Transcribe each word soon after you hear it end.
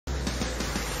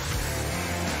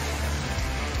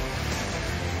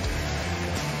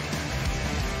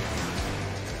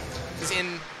point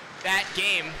in that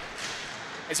game.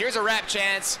 As here's a wrap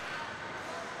chance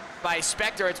by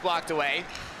𝗪●, it's blocked away.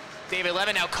 David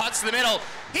Levin now cuts to the middle.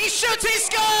 He shoots, he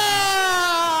scores!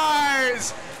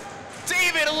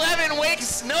 David Levin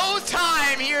wastes no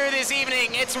time here this evening.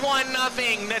 It's 1-0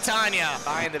 NETANYA.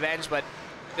 Behind the bench, but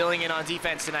filling in on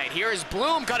defense tonight. Here's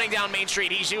Bloom cutting down Main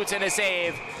Street. He shoots and a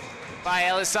save by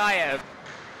𝗪𝘁.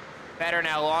 Better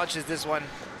now launches this one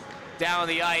down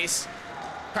the ice.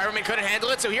 𝗪𝘁 couldn't handle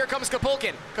it, so here comes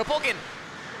𝗂𝗂𝗋. 𝗂𝗂𝗋,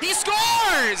 he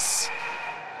scores!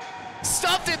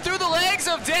 Stuffed it through the legs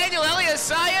of Daniel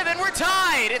𝗪𝘁, then we're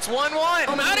tied. It's 1-1.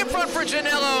 Out in front for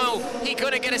𝗪𝗪. He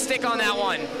couldn't get a stick on that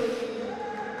one.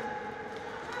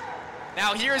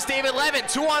 Now here's David Levin,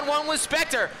 2-on-1 with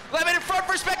𝗪●. Levin in front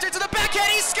for 𝗪● to the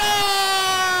backhand, he scores!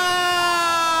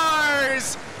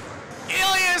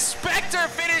 𝗪𝗁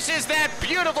finishes that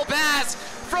beautiful pass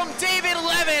from David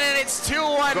Levin, and it's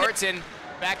 2-1. Gorton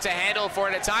back to handle for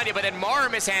NETANYA, but then Mar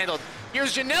mishandled.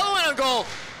 Here's Janela on goal.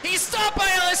 He's stopped by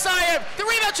𝗪𝘁. The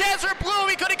rebound chance for Bloom.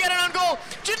 He couldn't get it on goal.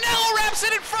 Janela wraps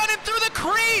it in front and through the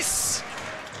crease.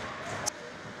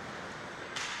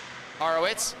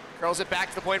 Horowitz curls it back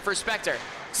to the point for 𝗪●.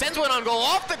 Sends one on goal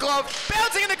off the glove,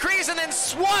 bouncing in the crease, and then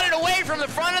swatted away from the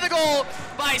front of the goal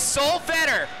by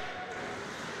Solfeder.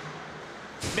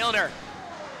 Milner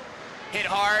hit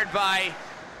hard by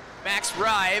Max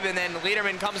Ribe, and then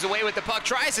Lederman comes away with the puck,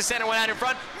 tries to center one out in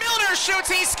front. Milner shoots,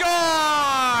 he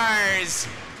scores!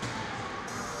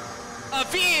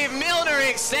 AVIV Milner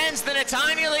extends the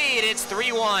NETANYA lead. It's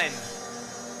 3-1.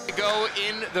 To go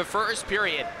in the first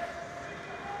period.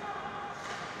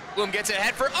 Bloom gets it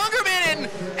ahead for Ungerman, and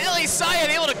𝗪𝘁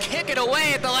able to kick it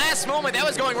away at the last moment. That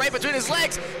was going right between his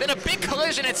legs. Then a big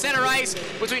collision at center ice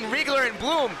between Riegler and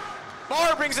Bloom.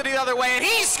 Mar brings it the other way, and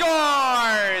he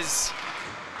scores!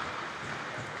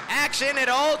 Action at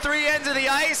all three ends of the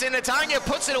ice, and NETANYA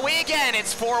puts it away again.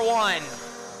 It's 4-1.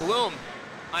 Bloom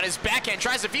on his backhand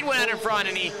tries to feed one out in front,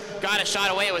 and he got a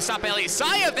shot away. It was stopped by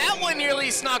𝗪𝘁. That one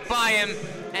nearly snuck by him,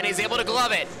 and he's able to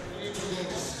glove it.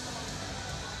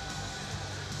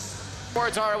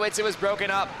 Towards Horowitz, it was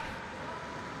broken up.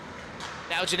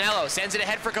 Now Janela sends it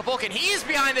ahead for 𝗂𝗂𝗋. He's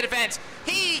behind the defense.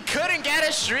 He couldn't get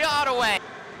a shot away.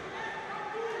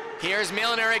 Here's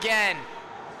Milner again.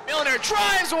 Milner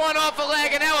drives one off the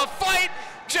leg, and now a fight.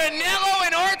 Janela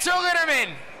and Arto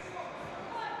Lederman.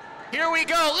 Here we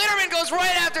go. Lederman goes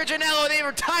right after Janela. They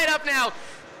were tied up now.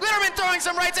 Lederman throwing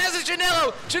some rights, as is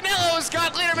Janela. Janela's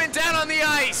got Lederman down on the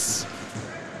ice.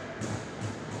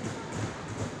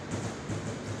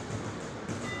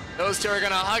 Those two are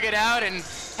going to hug it out and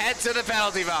head to the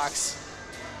penalty box.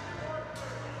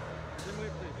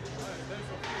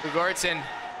 Gorton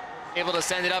able to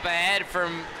send it up ahead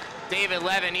from David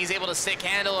Levin. He's able to stick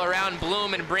handle around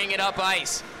Bloom and bring it up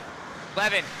ice.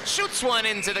 Levin shoots one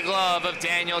into the glove of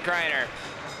Daniel Kreiner.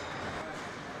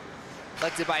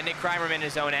 Collected by Nick Kreimerman in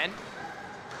his own end.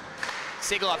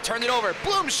 Sigelov turned it over.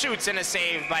 Bloom shoots and a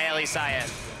save by 𝗪𝘁.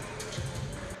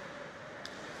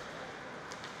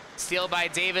 Steal by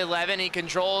David Levin. He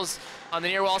controls on the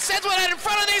near wall. Sends one out in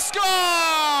front, and they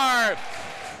score!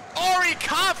 Ori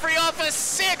Coffrey off a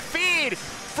sick feed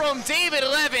from David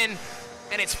Levin,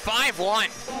 and it's 5-1.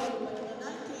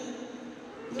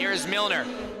 Here's Milner.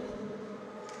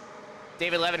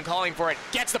 David Levin calling for it.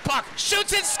 Gets the puck.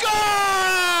 Shoots and scores!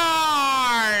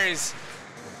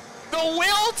 The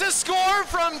will to score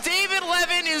from David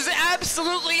Levin is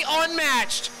absolutely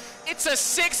unmatched. It's a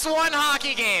 6-1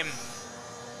 hockey game.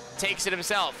 Takes it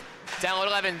himself. Down low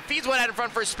to Levin, feeds one out in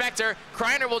front for 𝗪●.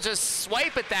 Kreiner will just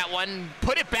swipe at that one,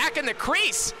 put it back in the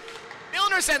crease.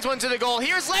 Milner sends one to the goal.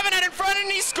 Here's Levin out in front,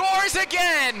 and he scores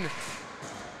again.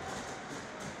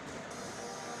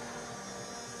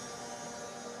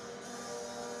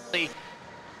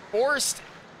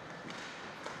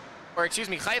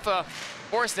 Haifa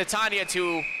forced NETANYA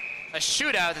to a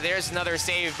shootout. There's another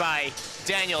save by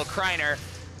Daniel Kreiner.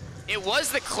 It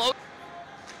was the close.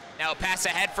 Now pass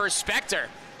ahead for 𝗪●.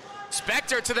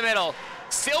 𝗪● to the middle,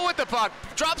 still with the puck,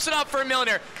 drops it up for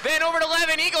Milner, then over to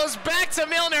Levin. He goes back to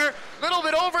Milner, a little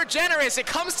bit over generous. It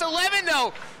comes to Levin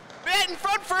though, bet in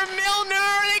front for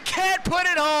Milner, they can't put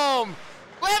it home.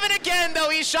 Levin again though,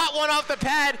 he shot one off the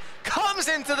pad, comes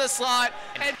into the slot,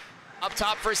 and up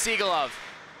top for Sigelov.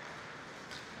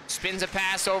 Spins a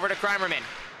pass over to Kreimerman.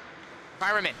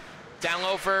 Kreimerman, down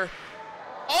low for,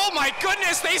 oh my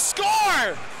goodness, they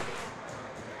score!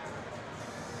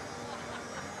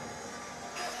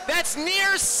 That's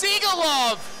near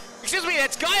Sigelov. Excuse me,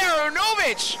 that's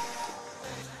𝗪𝗪.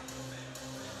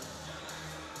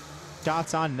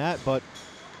 Shots on net, but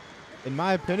in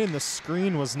my opinion, the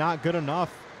screen was not good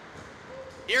enough.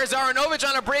 Here's Aronovich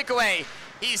on a breakaway.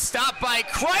 He's stopped by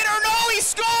Kreiner. No, he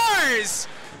scores!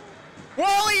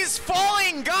 While he's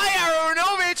falling,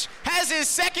 𝗂𝗂𝗪 has his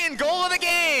second goal of the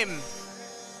game.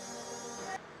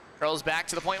 Curls back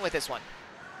to the point with this one.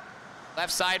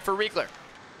 Left side for 𝗪eh𝘁.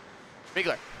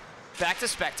 𝗪eh𝘁 back to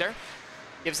𝗪spectr.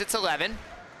 Gives it to 𝗪vin.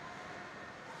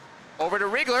 Over to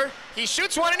𝗪eh𝘁. He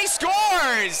shoots one and he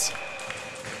scores!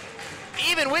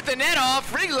 Even with the net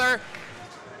off, 𝗪eh𝘁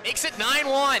makes it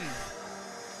 9-1.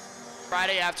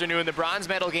 Friday afternoon, the bronze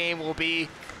medal game will be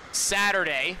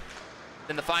Saturday.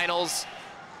 Then the finals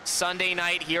Sunday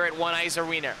night here at One Ice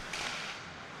Arena.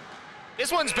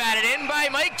 This one's batted in by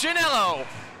Mike Janello.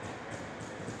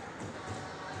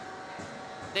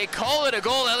 They call it a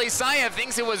goal. 𝗖cie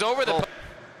thinks it was over the post.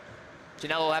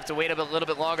 Janello will have to wait a little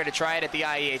bit longer to try it at the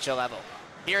IEHL level.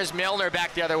 Here's Milner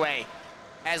back the other way.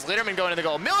 As Litterman going to the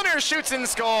goal. Milner shoots and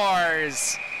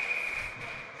scores.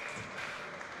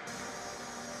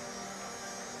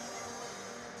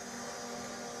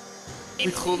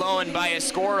 ખ્લોન by a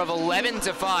score of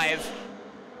 11-5.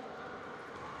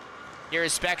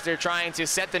 Here's 𝗪spectr trying to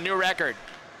set the new record.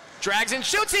 Drags and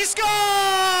shoots, he scores!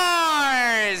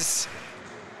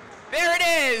 There it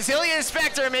is,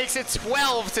 𝗖ście makes it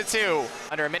 12-2.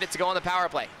 Under a minute to go on the power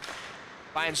play.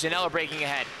 Finds Janello breaking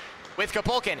ahead with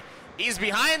Kapulkin. He's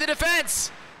behind the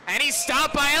defense, and he's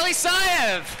stopped by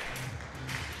𝗖cie.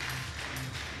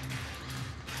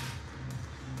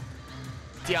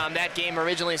 That game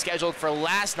originally scheduled for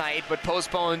last night, but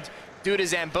postponed due to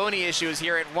Zamboni issues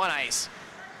here at One Ice.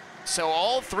 So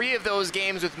all three of those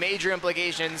games with major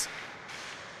implications,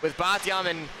 with Bat Yam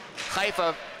and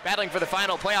Haifa battling for the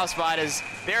final playoff spot, as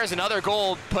there's another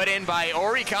goal put in by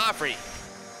Ori Khafre.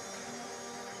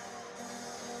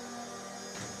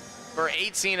 For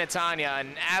𝗖ście NETANYA,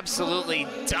 an absolutely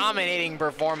dominating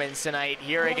performance tonight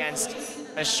here against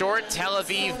a short Tel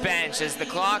Aviv bench as the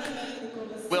clock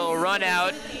will run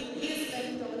out.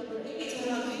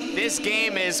 This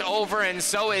game is over, and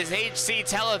so is 𝗖ście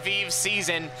Tel Aviv's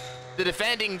season. The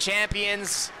defending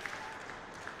champions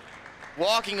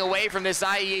walking away from this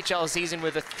IEHL season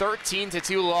with a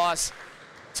 13-2 loss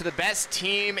to the best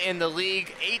team in the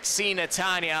league, 𝗖ście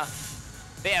NETANYA.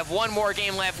 They have one more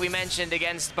game left, we mentioned,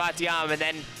 against Bat Yam, and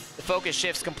then the focus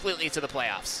shifts completely to the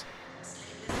playoffs.